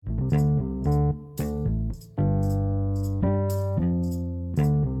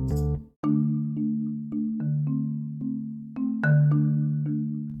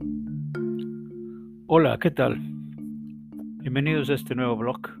Hola, ¿qué tal? Bienvenidos a este nuevo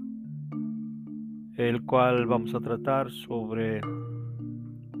blog, el cual vamos a tratar sobre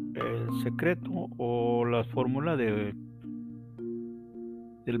el secreto o la fórmula del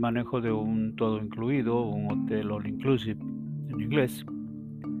manejo de un todo incluido, un hotel all inclusive en inglés.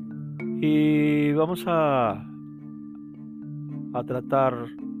 Y vamos a tratar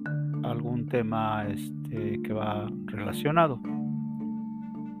algún tema que va relacionado.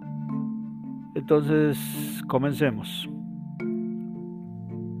 Entonces, comencemos.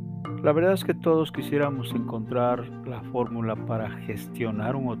 La verdad es que todos quisiéramos encontrar la fórmula para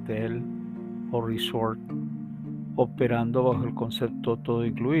gestionar un hotel o resort operando bajo el concepto todo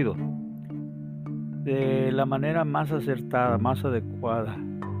incluido, de la manera más acertada, más adecuada.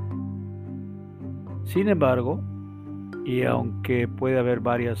 Sin embargo, y aunque puede haber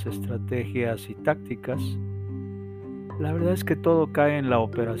varias estrategias y tácticas, la verdad es que todo cae en la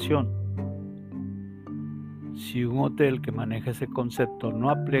operación. Si un hotel que maneja ese concepto no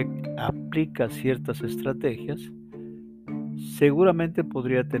aplica ciertas estrategias, seguramente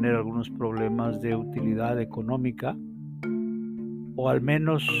podría tener algunos problemas de utilidad económica o al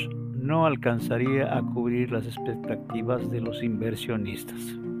menos no alcanzaría a cubrir las expectativas de los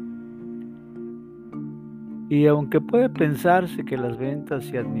inversionistas. Y aunque puede pensarse que las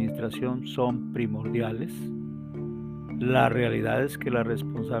ventas y administración son primordiales, la realidad es que la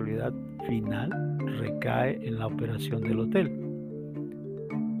responsabilidad final recae en la operación del hotel.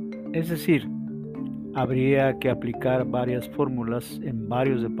 Es decir, habría que aplicar varias fórmulas en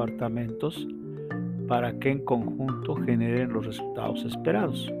varios departamentos para que en conjunto generen los resultados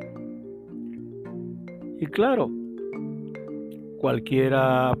esperados. Y claro,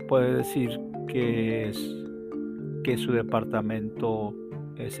 cualquiera puede decir que su departamento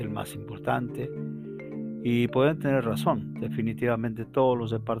es el más importante y pueden tener razón. Definitivamente todos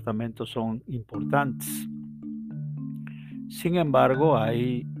los departamentos son importantes. Sin embargo,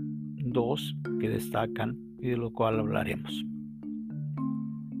 hay dos que destacan y de lo cual hablaremos.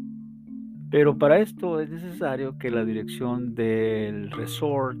 Pero para esto es necesario que la dirección del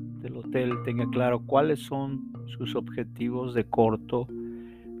resort, del hotel, tenga claro cuáles son sus objetivos de corto,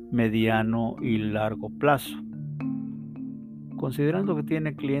 mediano y largo plazo. Considerando que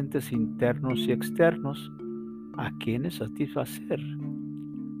tiene clientes internos y externos a quienes satisfacer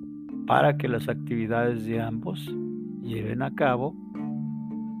para que las actividades de ambos lleven a cabo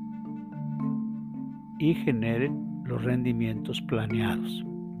y generen los rendimientos planeados.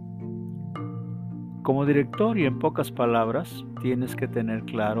 Como director y en pocas palabras, tienes que tener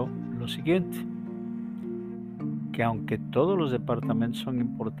claro lo siguiente, que aunque todos los departamentos son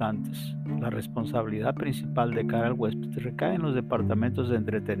importantes, la responsabilidad principal de cara al huésped recae en los departamentos de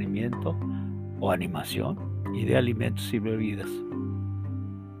entretenimiento o animación y de alimentos y bebidas.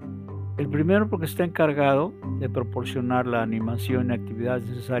 El primero porque está encargado de proporcionar la animación y actividades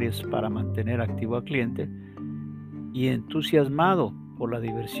necesarias para mantener activo al cliente y entusiasmado por la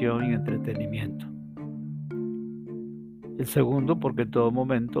diversión y entretenimiento. El segundo porque en todo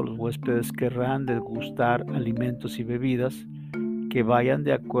momento los huéspedes querrán degustar alimentos y bebidas que vayan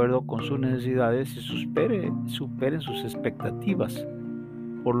de acuerdo con sus necesidades y superen sus expectativas.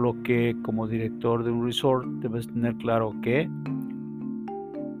 Por lo que como director de un resort debes tener claro que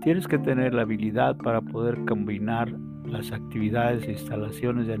tienes que tener la habilidad para poder combinar las actividades e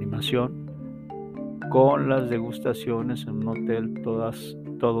instalaciones de animación con las degustaciones en un hotel,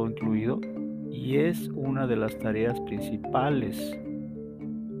 todo incluido, y es una de las tareas principales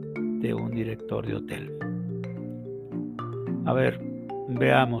de un director de hotel. A ver,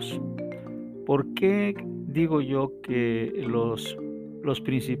 veamos, ¿por qué digo yo que los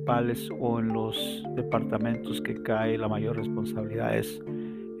principales o en los departamentos que cae la mayor responsabilidad es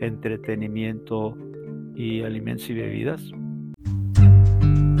entretenimiento y alimentos y bebidas?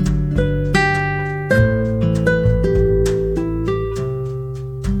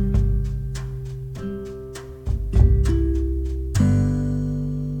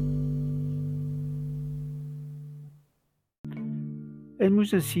 Es muy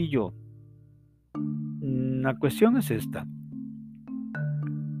sencillo. La cuestión es esta.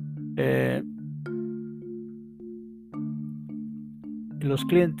 Eh, los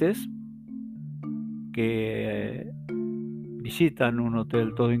clientes que visitan un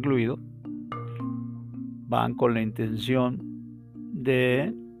hotel todo incluido van con la intención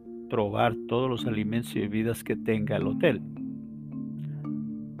de probar todos los alimentos y bebidas que tenga el hotel.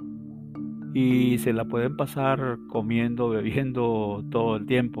 y se la pueden pasar comiendo, bebiendo todo el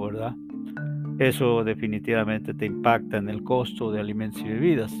tiempo, ¿verdad? Eso definitivamente te impacta en el costo de alimentos y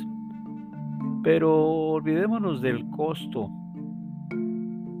bebidas. Pero olvidémonos del costo.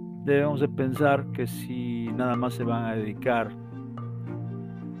 Debemos de pensar que si nada más se van a dedicar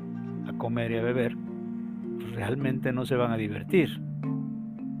a comer y a beber, pues realmente no se van a divertir.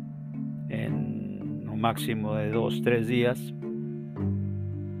 En un máximo de 2, 3 días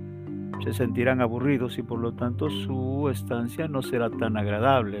se sentirán aburridos y por lo tanto su estancia no será tan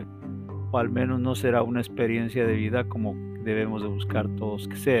agradable, o al menos no será una experiencia de vida como debemos de buscar todos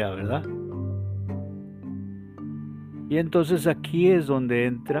que sea, ¿verdad? Y entonces aquí es donde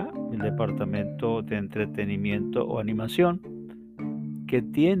entra el departamento de entretenimiento o animación, que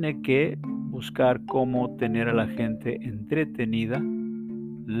tiene que buscar cómo tener a la gente entretenida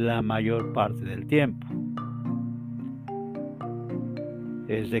la mayor parte del tiempo.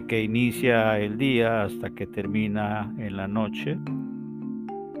 Desde que inicia el día hasta que termina en la noche.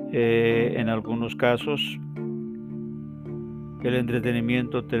 En algunos casos el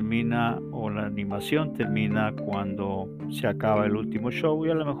entretenimiento termina o la animación termina cuando se acaba el último show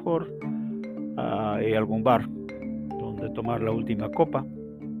y a lo mejor hay algún bar donde tomar la última copa.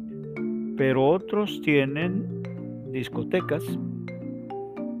 Pero otros tienen discotecas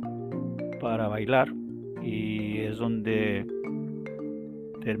para bailar y es donde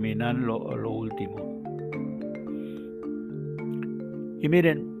terminan lo último. Y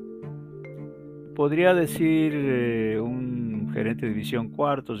miren, podría decir un gerente de división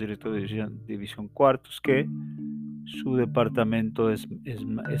cuartos, director de división cuartos, que su departamento es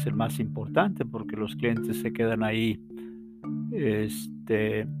el más importante porque los clientes se quedan ahí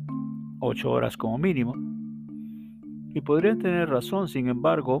 8 horas como mínimo. Y podrían tener razón, sin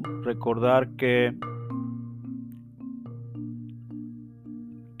embargo, recordar que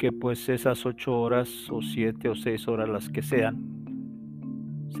pues esas 8 horas o 7 o 6 horas, las que sean,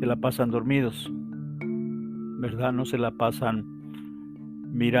 se la pasan dormidos, ¿verdad? No se la pasan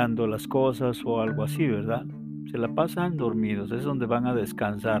mirando las cosas o algo así, ¿verdad? Se la pasan dormidos, es donde van a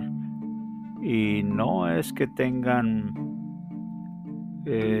descansar. Y no es que tengan,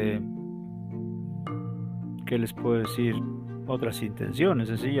 ¿qué les puedo decir? Otras intenciones,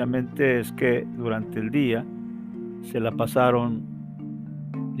 sencillamente es que durante el día se la pasaron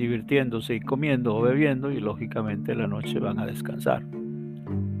divirtiéndose y comiendo o bebiendo y lógicamente en la noche van a descansar.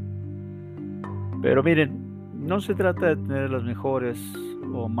 Pero miren, no se trata de tener las mejores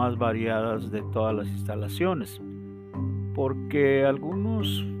o más variadas de todas las instalaciones, porque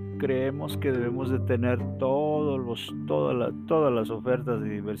algunos creemos que debemos de tener todas las ofertas de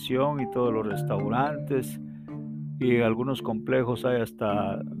diversión y todos los restaurantes, y en algunos complejos hay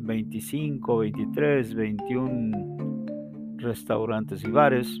hasta 25, 23, 21 restaurantes y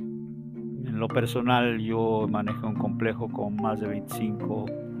bares. En lo personal yo manejo un complejo con más de 25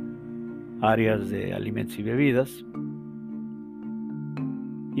 áreas de alimentos y bebidas.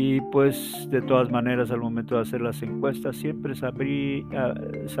 Y pues de todas maneras al momento de hacer las encuestas siempre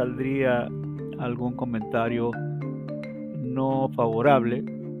saldría algún comentario no favorable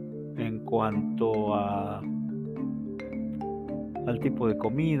en cuanto al tipo de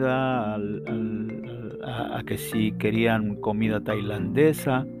comida, a que si querían comida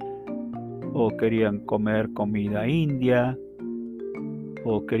tailandesa o querían comer comida india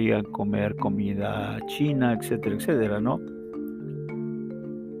o querían comer comida china, etcétera, etcétera, ¿no?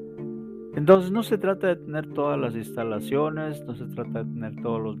 Entonces no se trata de tener todas las instalaciones, no se trata de tener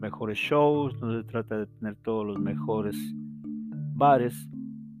todos los mejores shows, no se trata de tener todos los mejores bares,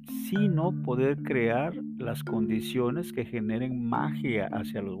 sino poder crear las condiciones que generen magia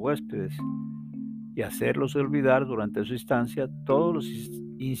hacia los huéspedes y hacerlos olvidar durante su estancia todos los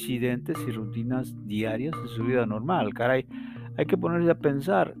incidentes y rutinas diarias de su vida normal. Caray, hay que ponerse a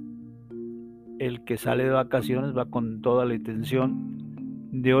pensar, el que sale de vacaciones va con toda la intención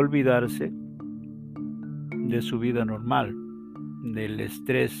de olvidarse de su vida normal, del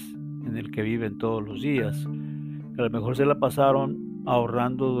estrés en el que viven todos los días. A lo mejor se la pasaron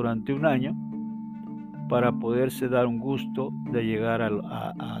ahorrando durante un año para poderse dar un gusto de llegar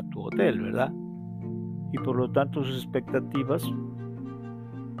a tu hotel, ¿verdad? Y por lo tanto sus expectativas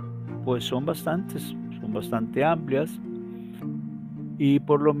pues son bastante amplias, y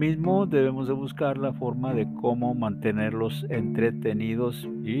por lo mismo debemos de buscar la forma de cómo mantenerlos entretenidos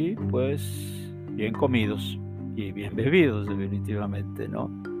y pues bien comidos y bien bebidos definitivamente,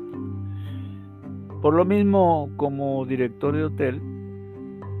 ¿no? Por lo mismo, como director de hotel,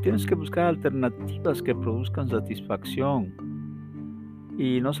 tienes que buscar alternativas que produzcan satisfacción,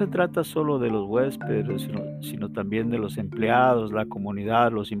 Y no se trata solo de los huéspedes, sino también de los empleados, la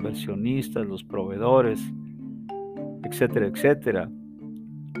comunidad, los inversionistas, los proveedores, etcétera, etcétera.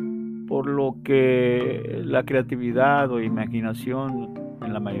 Por lo que la creatividad o imaginación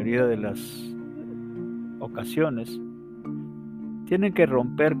en la mayoría de las ocasiones tienen que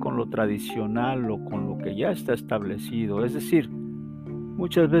romper con lo tradicional o con lo que ya está establecido. Es decir,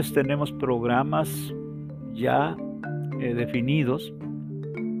 muchas veces tenemos programas ya definidos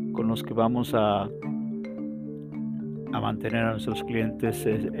con los que vamos a mantener a nuestros clientes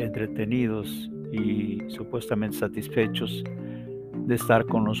entretenidos y supuestamente satisfechos de estar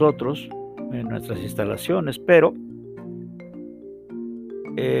con nosotros en nuestras instalaciones, pero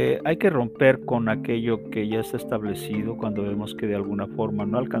hay que romper con aquello que ya está establecido cuando vemos que de alguna forma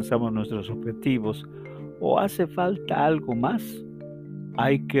no alcanzamos nuestros objetivos o hace falta algo más.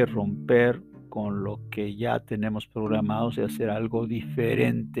 Hay que romper con lo que ya tenemos programados y hacer algo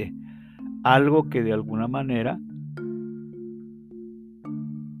diferente, algo que de alguna manera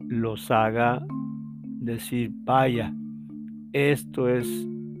los haga decir, vaya, esto es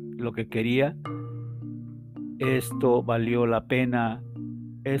lo que quería, esto valió la pena,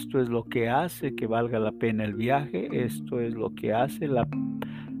 esto es lo que hace que valga la pena el viaje, esto es lo que hace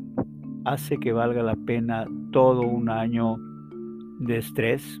que valga la pena todo un año de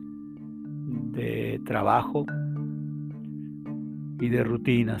estrés, de trabajo y de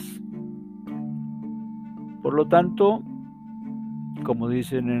rutinas. Por lo tanto, como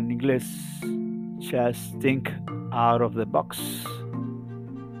dicen en inglés, just think out of the box,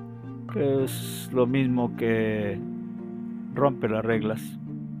 que es lo mismo que rompe las reglas.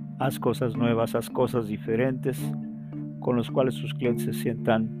 Haz cosas nuevas, haz cosas diferentes con los cuales tus clientes se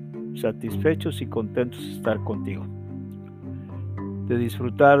sientan satisfechos y contentos de estar contigo, de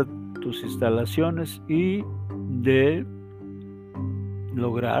disfrutar tus instalaciones y de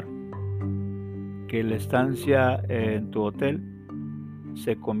lograr que la estancia en tu hotel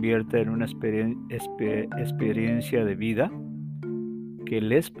se convierta en una experiencia de vida que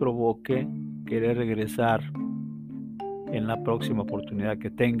les provoque querer regresar en la próxima oportunidad que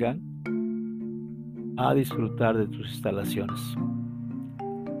tengan a disfrutar de tus instalaciones.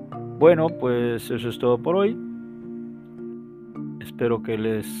 Bueno, pues eso es todo por hoy. Espero que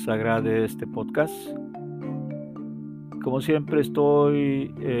les agrade este podcast. Como siempre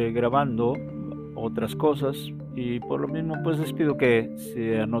estoy grabando otras cosas y por lo mismo pues les pido que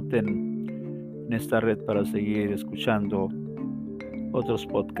se anoten en esta red para seguir escuchando otros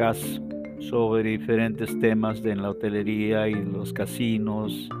podcasts sobre diferentes temas de la hotelería y los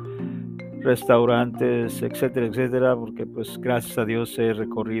casinos, restaurantes, etcétera, etcétera, porque pues gracias a Dios he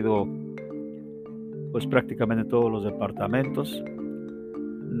recorrido pues prácticamente todos los departamentos.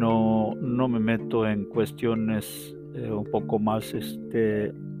 No me meto en cuestiones un poco más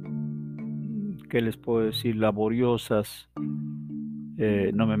 ¿qué les puedo decir? Laboriosas.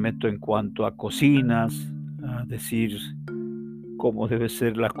 No me meto en cuanto a cocinas, a decir cómo debe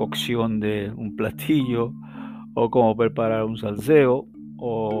ser la cocción de un platillo o cómo preparar un salseo,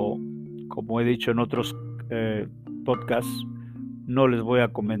 o como he dicho en otros podcasts, no les voy a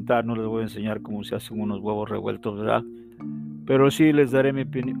comentar, no les voy a enseñar cómo se hacen unos huevos revueltos, ¿verdad? Pero sí les daré mi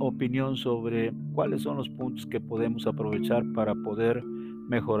opinión sobre cuáles son los puntos que podemos aprovechar para poder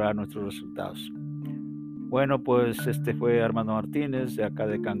mejorar nuestros resultados. Bueno, pues este fue Armando Martínez de acá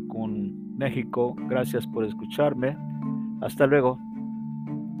de Cancún, México. Gracias por escucharme. Hasta luego.